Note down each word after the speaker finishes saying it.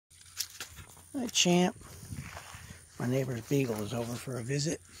Hi, champ. My neighbor's beagle is over for a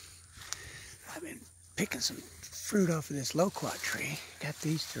visit. I've been picking some fruit off of this loquat tree. Got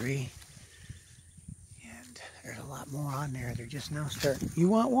these 3. And there's a lot more on there. They're just now starting. You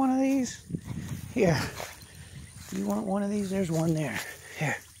want one of these? Here. You want one of these? There's one there.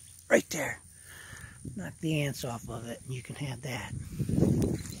 Here. Right there. Knock the ants off of it and you can have that.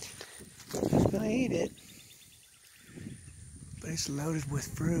 He's gonna eat it. But it's loaded with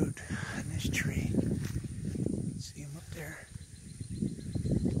fruit on this tree. See them up there?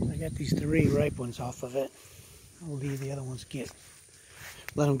 I got these 3 ripe ones off of it. I'll leave the other ones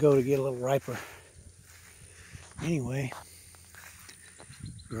let them go to get a little riper. Anyway,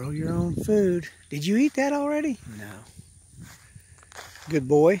 grow your own food. Did you eat that already? No. Good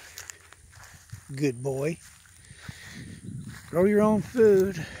boy. Good boy. Grow your own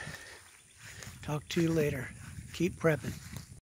food. Talk to you later. Keep prepping.